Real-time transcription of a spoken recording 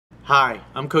Hi,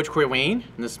 I'm Coach Corey Wayne,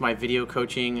 and this is my video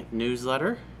coaching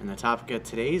newsletter. And the topic of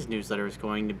today's newsletter is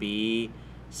going to be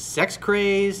sex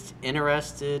crazed,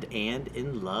 interested, and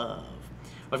in love.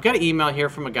 I've got an email here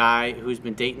from a guy who's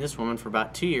been dating this woman for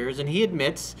about 2 years, and he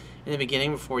admits in the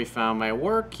beginning, before he found my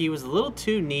work, he was a little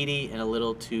too needy and a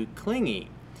little too clingy.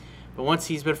 But once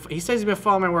he says he's been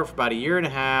following my work for about 1.5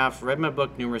 years, read my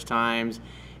book numerous times,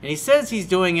 and he says he's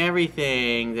doing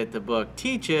everything that the book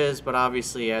teaches, but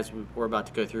obviously as we're about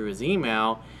to go through his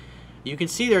email, you can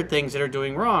see there are things that are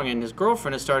doing wrong, and his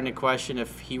girlfriend is starting to question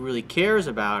if he really cares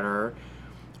about her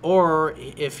or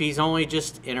if he's only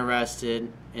just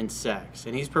interested in sex.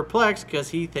 And he's perplexed because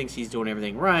he thinks he's doing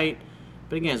everything right,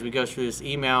 but again, as we go through this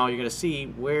email, you're going to see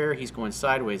where he's going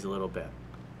sideways a little bit.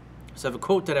 So I have a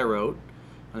quote that I wrote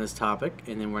on this topic,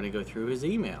 and then we're going to go through his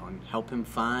email and help him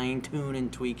fine-tune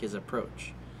and tweak his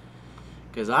approach.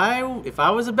 Because if I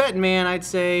was a betting man, I'd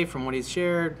say from what he's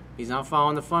shared, he's not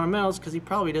following the fundamentals because he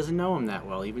probably doesn't know him that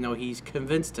well, even though he's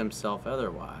convinced himself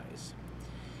otherwise.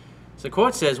 So the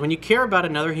quote says, "When you care about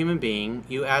another human being,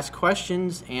 you ask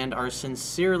questions and are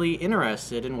sincerely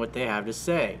interested in what they have to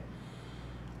say.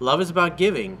 Love is about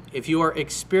giving. If you are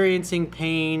experiencing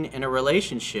pain in a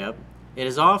relationship, it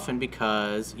is often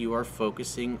because you are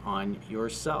focusing on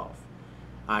yourself,"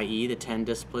 i.e. the 10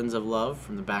 disciplines of love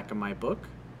from the back of my book,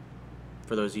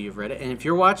 for those of you who've read it. And if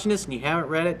you're watching this and you haven't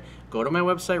read it, go to my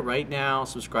website right now,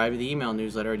 subscribe to the email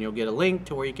newsletter, and you'll get a link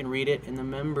to where you can read it in the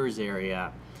members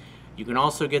area. You can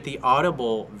also get the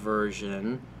Audible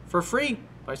version for free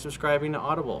by subscribing to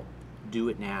Audible. Do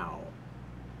it now.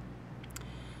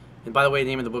 And by the way, the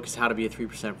name of the book is How to Be a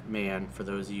 3% Man, for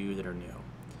those of you that are new.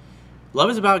 Love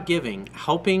is about giving,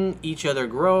 helping each other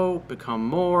grow, become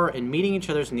more, and meeting each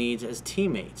other's needs as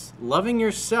teammates. Loving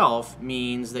yourself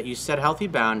means that you set healthy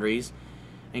boundaries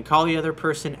and call the other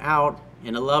person out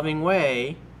in a loving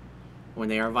way when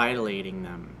they are violating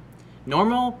them.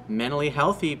 Normal, mentally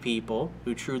healthy people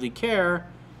who truly care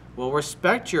will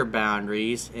respect your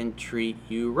boundaries and treat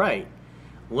you right.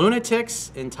 Lunatics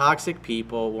and toxic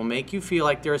people will make you feel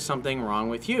like there is something wrong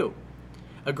with you.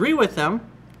 Agree with them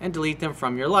and delete them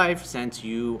from your life since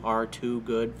you are too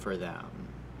good for them.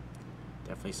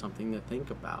 Definitely something to think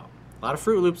about. A lot of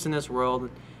Fruit Loops in this world,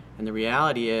 and the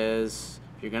reality is,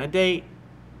 if you're going to date,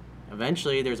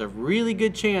 eventually there's a really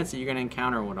good chance that you're going to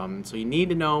encounter one of them. So you need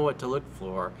to know what to look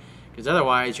for, because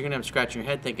otherwise you're going to have scratching your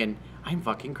head thinking, I'm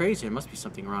fucking crazy, there must be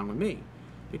something wrong with me.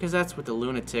 Because that's what the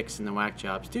lunatics and the whack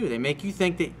jobs do. They make you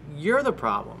think that you're the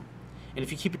problem. And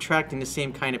if you keep attracting the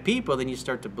same kind of people, then you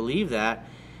start to believe that.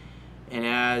 And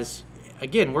as,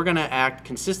 again, we're going to act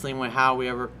consistently with how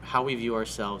we view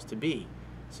ourselves to be.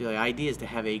 So the idea is to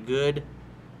have a good,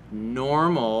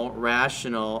 normal,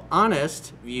 rational,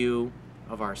 honest view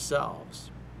of ourselves.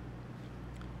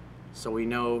 So we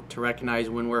know to recognize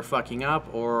when we're fucking up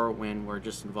or when we're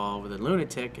just involved with a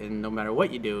lunatic, and no matter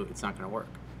what you do, it's not going to work.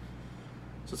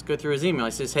 So let's go through his email.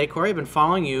 He says, "Hey Corey, I've been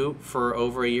following you for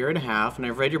over 1.5 years, and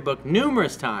I've read your book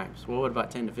numerous times." Well, what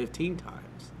about 10 to 15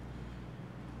 times?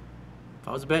 If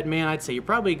I was a betting man, I'd say you're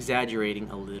probably exaggerating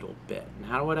a little bit. And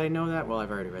how would I know that? Well,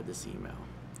 I've already read this email,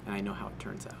 and I know how it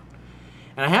turns out.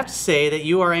 And I have to say that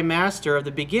you are a master of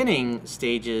the beginning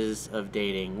stages of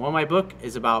dating. Well, my book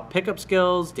is about pickup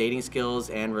skills, dating skills,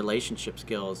 and relationship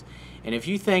skills. And if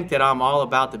you think that I'm all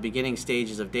about the beginning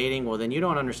stages of dating, well, then you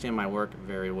don't understand my work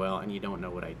very well, and you don't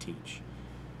know what I teach.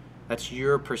 That's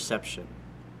your perception.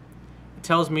 It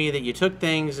tells me that you took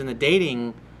things in the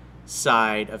dating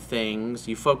side of things,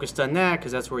 you focused on that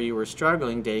because that's where you were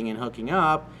struggling, dating and hooking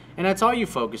up, and that's all you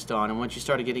focused on. And once you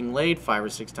started getting laid 5 or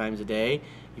 6 times a day,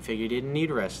 you figured you didn't need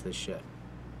the rest of this shit.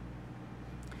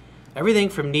 Everything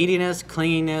from neediness,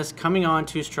 clinginess, coming on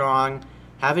too strong,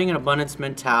 having an abundance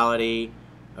mentality,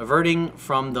 averting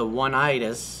from the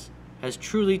one-itis has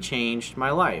truly changed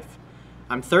my life.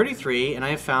 I'm 33 and I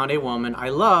have found a woman I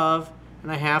love,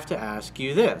 and I have to ask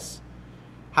you this.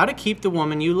 How to keep the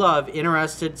woman you love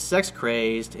interested,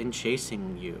 sex-crazed, and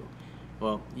chasing you?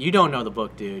 Well, you don't know the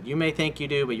book, dude. You may think you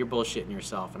do, but you're bullshitting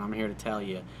yourself, and I'm here to tell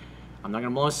you. I'm not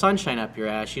going to blow sunshine up your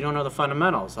ass. You don't know the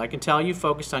fundamentals. I can tell you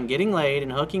focused on getting laid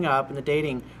and hooking up in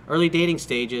the early dating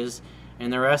stages,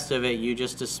 and the rest of it, you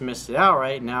just dismissed it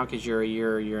outright. Now, because you're a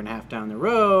year and a half down the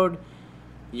road,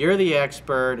 you're the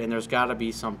expert, and there's got to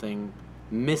be something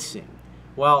missing.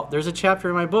 Well, there's a chapter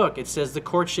in my book. It says the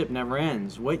courtship never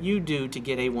ends. What you do to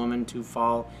get a woman to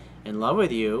fall in love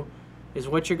with you is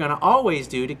what you're going to always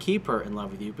do to keep her in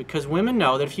love with you. Because women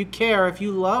know that if you care, if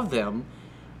you love them,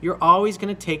 you're always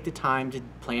going to take the time to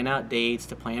plan out dates,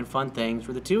 to plan fun things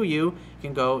where the two of you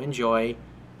can go enjoy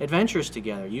adventures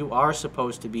together. You are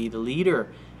supposed to be the leader,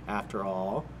 after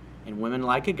all, and women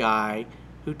like a guy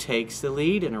who takes the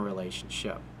lead in a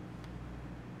relationship.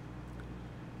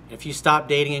 If you stop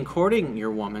dating and courting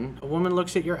your woman, a woman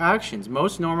looks at your actions.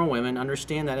 Most normal women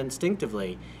understand that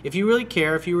instinctively. If you really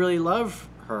care, if you really love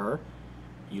her,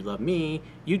 you love me,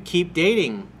 you'd keep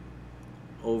dating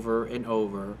over and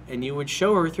over, and you would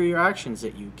show her through your actions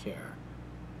that you care.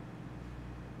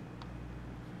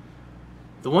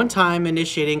 The one time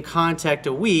initiating contact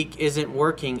a week isn't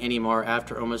working anymore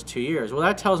after almost 2 years. Well,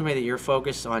 that tells me that you're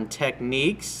focused on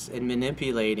techniques and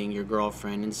manipulating your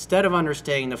girlfriend instead of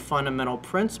understanding the fundamental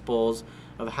principles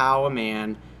of how a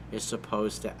man is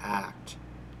supposed to act.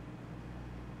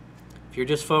 If you're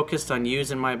just focused on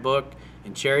using my book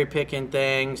and cherry picking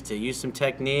things to use some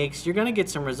techniques, you're going to get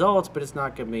some results, but it's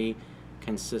not going to be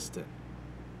consistent.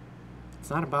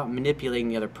 It's not about manipulating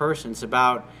the other person. It's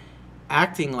about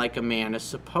acting like a man is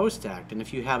supposed to act. And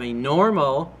if you have a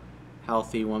normal,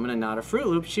 healthy woman and not a Fruit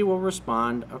Loop, she will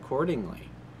respond accordingly,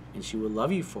 and she will love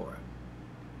you for it.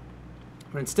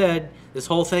 But instead, this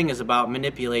whole thing is about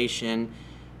manipulation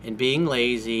and being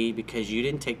lazy because you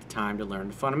didn't take the time to learn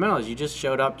the fundamentals. You just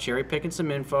showed up cherry picking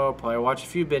some info, probably watched a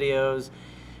few videos,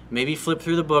 maybe flipped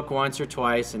through the book once or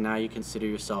twice, and now you consider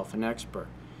yourself an expert.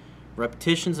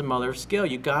 Repetition's the mother of skill.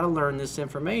 You got to learn this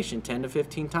information 10 to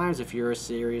 15 times if you're a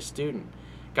serious student.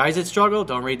 Guys that struggle,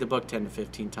 don't read the book 10 to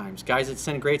 15 times. Guys that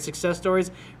send great success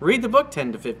stories, read the book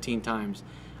 10 to 15 times.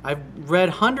 I've read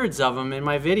hundreds of them in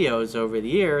my videos over the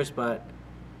years, but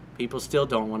people still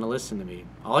don't want to listen to me.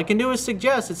 All I can do is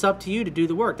suggest. It's up to you to do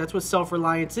the work. That's what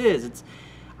self-reliance is.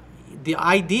 The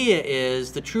idea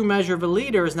is the true measure of a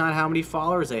leader is not how many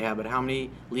followers they have, but how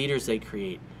many leaders they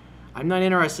create. I'm not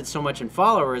interested so much in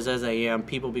followers as I am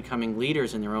people becoming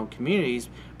leaders in their own communities,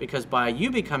 because by you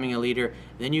becoming a leader,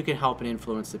 then you can help and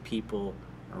influence the people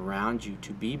around you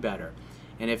to be better.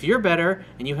 And if you're better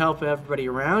and you help everybody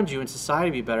around you and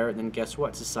society be better, then guess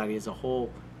what? Society as a whole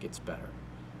gets better.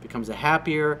 It becomes a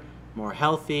happier, more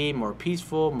healthy, more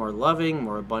peaceful, more loving,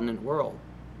 more abundant world.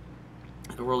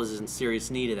 The world is in serious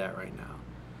need of that right now.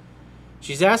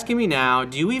 She's asking me now,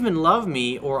 do you even love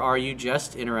me, or are you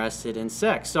just interested in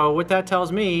sex? So what that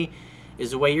tells me is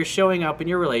the way you're showing up in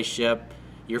your relationship,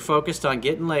 you're focused on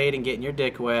getting laid and getting your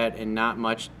dick wet and not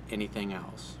much anything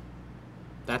else.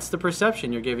 That's the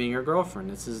perception you're giving your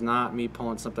girlfriend. This is not me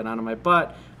pulling something out of my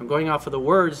butt. I'm going off of the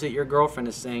words that your girlfriend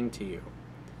is saying to you.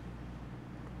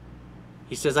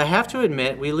 He says, I have to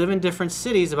admit, we live in different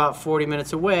cities about 40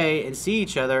 minutes away and see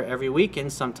each other every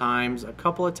weekend, sometimes a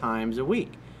couple of times a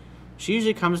week. She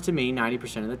usually comes to me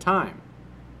 90% of the time.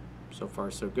 So far,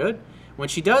 so good. When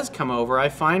she does come over, I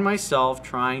find myself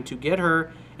trying to get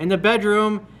her in the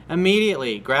bedroom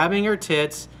immediately, grabbing her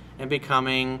tits and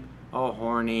becoming a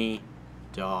horny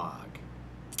dog.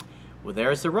 Well,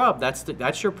 there's the rub.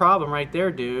 That's your problem right there,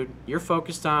 dude. You're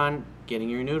focused on getting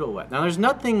your noodle wet. Now, there's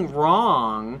nothing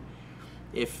wrong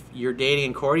if you're dating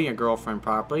and courting your girlfriend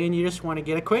properly and you just want to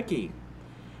get a quickie.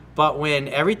 But when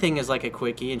everything is like a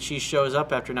quickie and she shows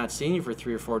up after not seeing you for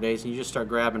 3 or 4 days and you just start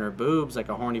grabbing her boobs like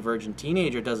a horny virgin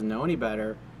teenager doesn't know any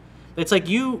better, it's like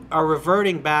you are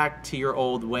reverting back to your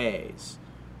old ways.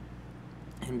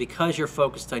 And because you're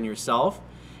focused on yourself,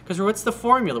 because what's the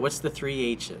formula? What's the 3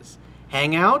 H's?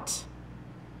 Hang out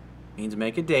means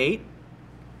make a date.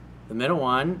 The middle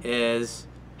one is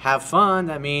have fun.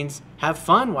 That means have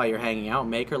fun while you're hanging out.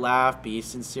 Make her laugh. Be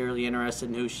sincerely interested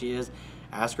in who she is.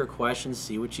 Ask her questions,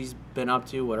 see what she's been up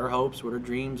to, what her hopes, what her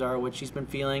dreams are, what she's been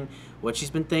feeling, what she's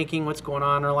been thinking, what's going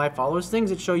on in her life, all those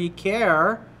things that show you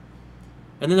care.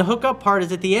 And then the hookup part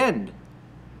is at the end.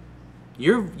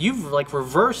 You've like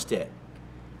reversed it.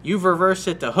 You've reversed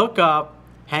it to hook up,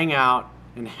 hang out,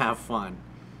 and have fun.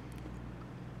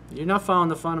 You're not following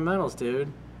the fundamentals,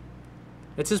 dude.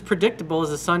 It's as predictable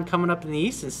as the sun coming up in the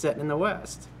east and setting in the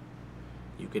west.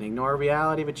 You can ignore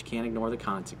reality, but you can't ignore the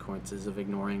consequences of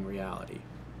ignoring reality.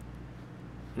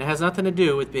 And it has nothing to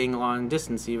do with being long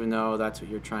distance, even though that's what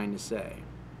you're trying to say.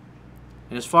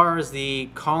 And as far as the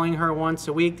calling her once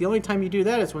a week, the only time you do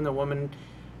that is when the woman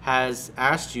has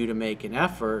asked you to make an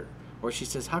effort, or she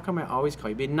says, how come I always call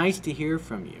you? It'd be nice to hear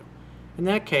from you. In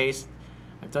that case,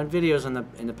 I've done videos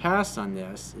in the past on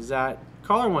this, is that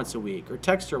call her once a week, or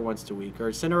text her once a week,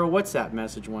 or send her a WhatsApp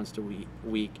message once a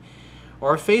week,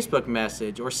 or a Facebook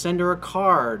message, or send her a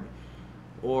card,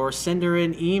 or send her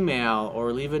an email,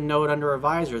 or leave a note under her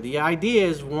visor. The idea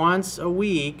is once a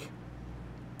week,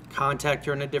 contact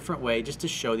her in a different way just to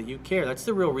show that you care. That's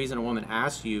the real reason a woman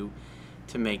asks you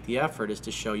to make the effort, is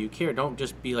to show you care. Don't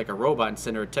just be like a robot and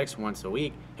send her a text once a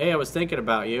week. Hey, I was thinking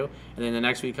about you. And then the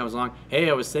next week comes along, hey,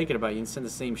 I was thinking about you, and send the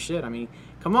same shit. I mean,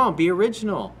 come on, be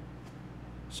original.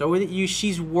 So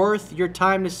she's worth your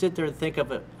time to sit there and think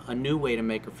of a new way to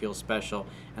make her feel special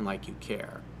and like you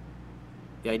care.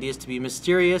 The idea is to be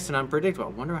mysterious and unpredictable.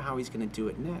 I wonder how he's going to do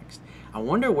it next. I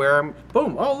wonder where I'm...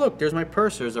 Boom! Oh, look, there's my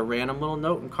purse. There's a random little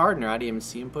note and card in there. I didn't even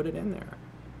see him put it in there.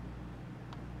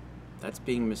 That's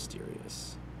being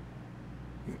mysterious.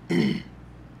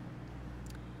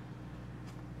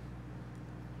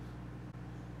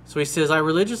 So he says, I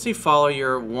religiously follow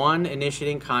your one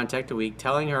initiating contact a week,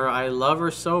 telling her I love her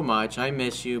so much, I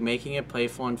miss you, making it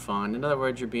playful and fun. In other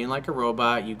words, you're being like a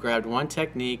robot. You grabbed one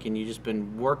technique and you've just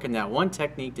been working that one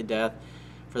technique to death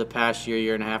for the past year,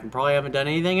 year and a half, and probably haven't done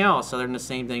anything else other than the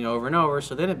same thing over and over.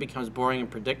 So then it becomes boring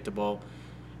and predictable,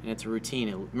 and it's a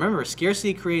routine. Remember,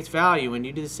 scarcity creates value. When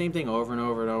you do the same thing over and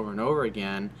over and over and over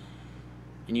again,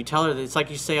 and you tell her that it's like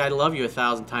you say I love you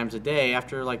 1,000 times a day,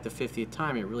 after like the 50th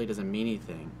time, it really doesn't mean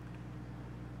anything.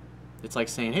 It's like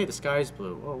saying, hey, the sky's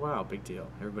blue. Oh, wow, big deal.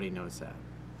 Everybody knows that.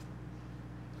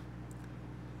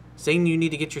 Saying you need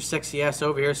to get your sexy ass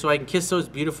over here so I can kiss those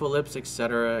beautiful lips,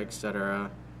 etc.,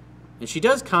 etc. And she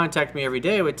does contact me every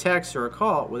day with text or a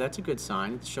call. Well, that's a good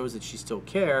sign. It shows that she still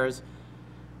cares.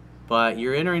 But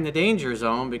you're entering the danger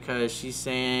zone because she's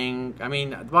saying, I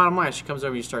mean, the bottom line, she comes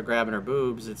over and you start grabbing her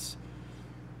boobs. It's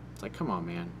like, come on,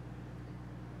 man.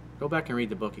 Go back and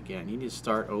read the book again. You need to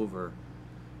start over.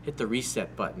 Hit the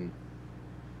reset button.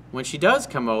 When she does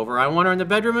come over, I want her in the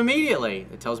bedroom immediately.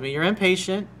 It tells me you're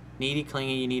impatient, needy,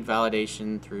 clingy, you need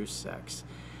validation through sex.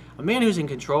 A man who's in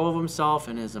control of himself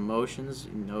and his emotions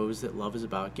knows that love is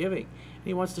about giving. And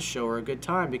he wants to show her a good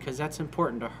time because that's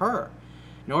important to her.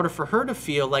 In order for her to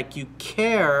feel like you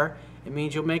care, it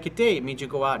means you'll make a date. It means you'll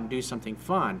go out and do something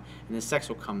fun. And the sex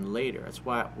will come later. That's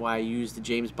why I use the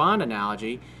James Bond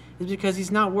analogy, is because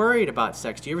he's not worried about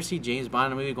sex. Do you ever see James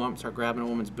Bond in a movie go up and start grabbing a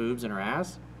woman's boobs and her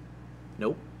ass?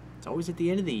 Nope. It's always at the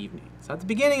end of the evening. It's not the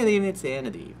beginning of the evening, it's the end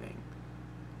of the evening.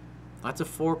 Lots of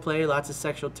foreplay, lots of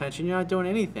sexual tension. You're not doing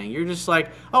anything. You're just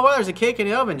like, oh, well, there's a cake in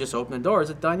the oven. Just open the door.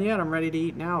 Is it done yet? I'm ready to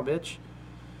eat now, bitch.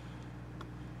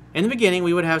 In the beginning,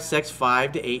 we would have sex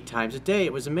 5 to 8 times a day.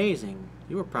 It was amazing.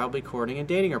 You were probably courting and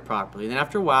dating her properly. Then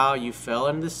after a while, you fell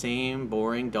into the same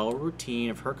boring, dull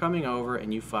routine of her coming over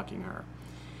and you fucking her.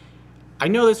 I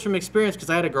know this from experience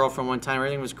because I had a girlfriend one time.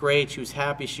 Everything was great. She was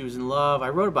happy. She was in love. I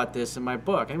wrote about this in my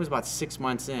book. I think it was about 6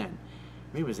 months in.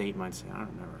 Maybe it was 8 months in. I don't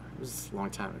remember. It was a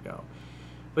long time ago.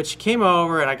 But she came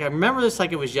over, and I remember this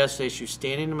like it was yesterday. She was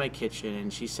standing in my kitchen,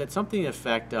 and she said something to the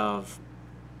effect of,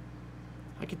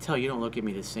 I could tell you don't look at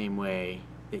me the same way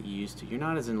that you used to. You're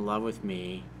not as in love with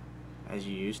me as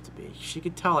you used to be. She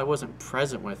could tell I wasn't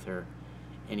present with her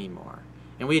anymore.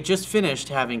 And we had just finished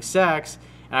having sex,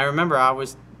 and I remember I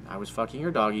was fucking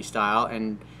her doggy style,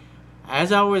 and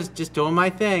as I was just doing my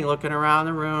thing, looking around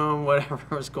the room, whatever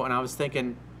was going on, I was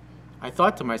thinking, I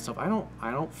thought to myself, I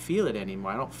don't feel it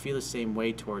anymore. I don't feel the same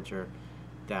way towards her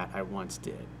that I once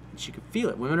did. And she could feel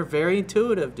it. Women are very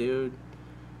intuitive, dude.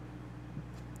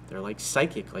 They're like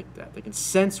psychic like that. They can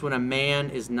sense when a man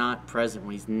is not present,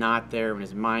 when he's not there, when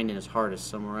his mind and his heart is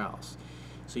somewhere else.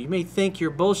 So you may think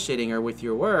you're bullshitting her with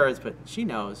your words, but she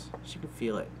knows. She can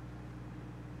feel it.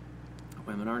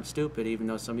 Women aren't stupid, even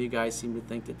though some of you guys seem to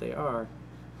think that they are.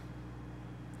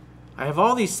 I have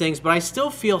all these things, but I still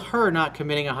feel her not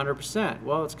committing 100%.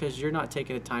 Well, it's because you're not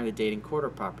taking the time to date and court her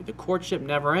properly. The courtship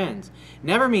never ends.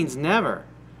 Never means never.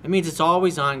 It means it's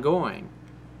always ongoing.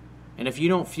 And if you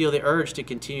don't feel the urge to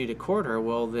continue to court her,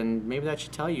 well, then maybe that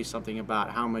should tell you something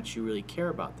about how much you really care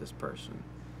about this person.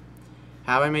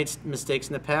 Have I made mistakes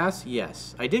in the past?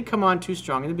 Yes. I did come on too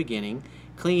strong in the beginning,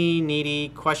 clingy, needy,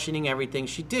 questioning everything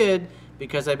she did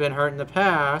because I've been hurt in the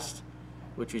past,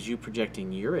 which was you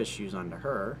projecting your issues onto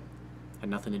her. Had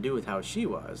nothing to do with how she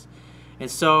was. And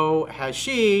so has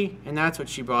she, and that's what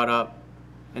she brought up,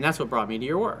 and that's what brought me to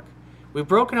your work. We've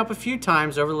broken up a few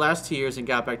times over the last 2 years and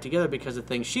got back together because of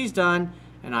things she's done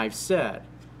and I've said.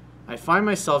 I find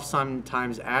myself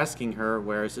sometimes asking her,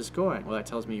 where is this going? Well, that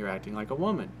tells me you're acting like a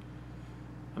woman.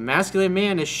 A masculine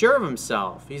man is sure of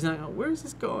himself. He's not, oh, where is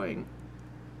this going?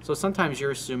 So sometimes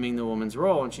you're assuming the woman's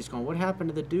role, and she's going, what happened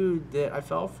to the dude that I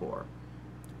fell for?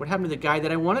 What happened to the guy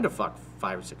that I wanted to fuck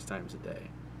 5 or 6 times a day?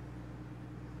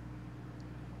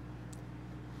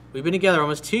 We've been together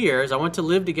almost 2 years. I want to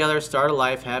live together, start a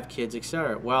life, have kids,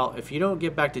 etc. Well, if you don't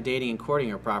get back to dating and courting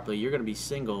her properly, you're going to be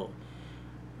single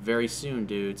very soon,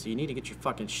 dude. So you need to get your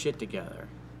fucking shit together.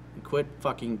 And quit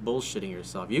fucking bullshitting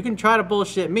yourself. You can try to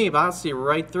bullshit me, but I'll see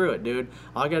right through it, dude.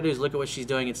 All I gotta do is look at what she's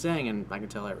doing and saying, and I can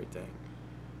tell everything.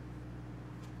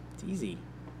 It's easy.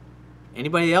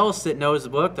 Anybody else that knows the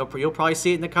book, you'll probably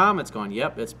see it in the comments going,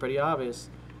 yep, it's pretty obvious.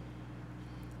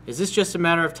 Is this just a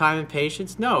matter of time and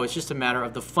patience? No, it's just a matter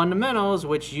of the fundamentals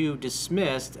which you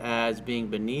dismissed as being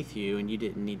beneath you, and you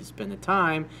didn't need to spend the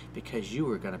time because you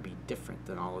were going to be different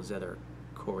than all those other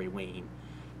Corey Wayne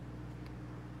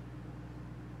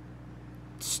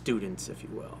students, if you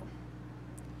will.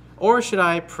 Or should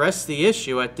I press the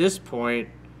issue at this point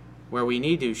where we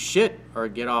need to shit or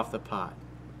get off the pot?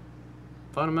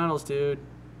 Fundamentals, dude.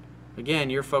 Again,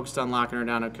 you're focused on locking her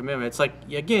down on commitment. It's like,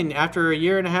 again, after a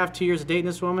year and a half, 2 years of dating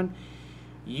this woman,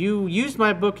 you used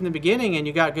my book in the beginning and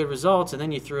you got good results, and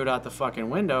then you threw it out the fucking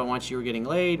window once you were getting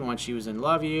laid, once she was in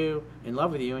love with you, and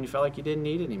you felt like you didn't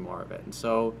need any more of it. And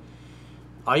so,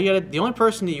 the only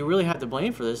person that you really have to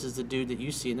blame for this is the dude that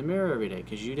you see in the mirror every day,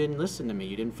 because you didn't listen to me.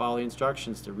 You didn't follow the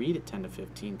instructions to read it 10 to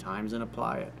 15 times and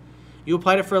apply it. You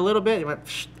applied it for a little bit, you went,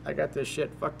 psh, I got this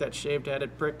shit, fuck that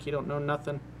shaved-headed prick, he don't know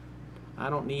nothing. I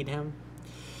don't need him.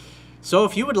 So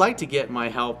if you would like to get my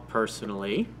help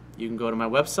personally, you can go to my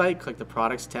website, click the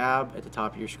products tab at the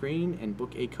top of your screen, and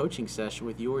book a coaching session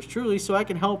with yours truly so I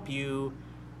can help you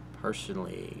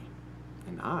personally.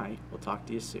 And I will talk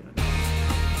to you soon.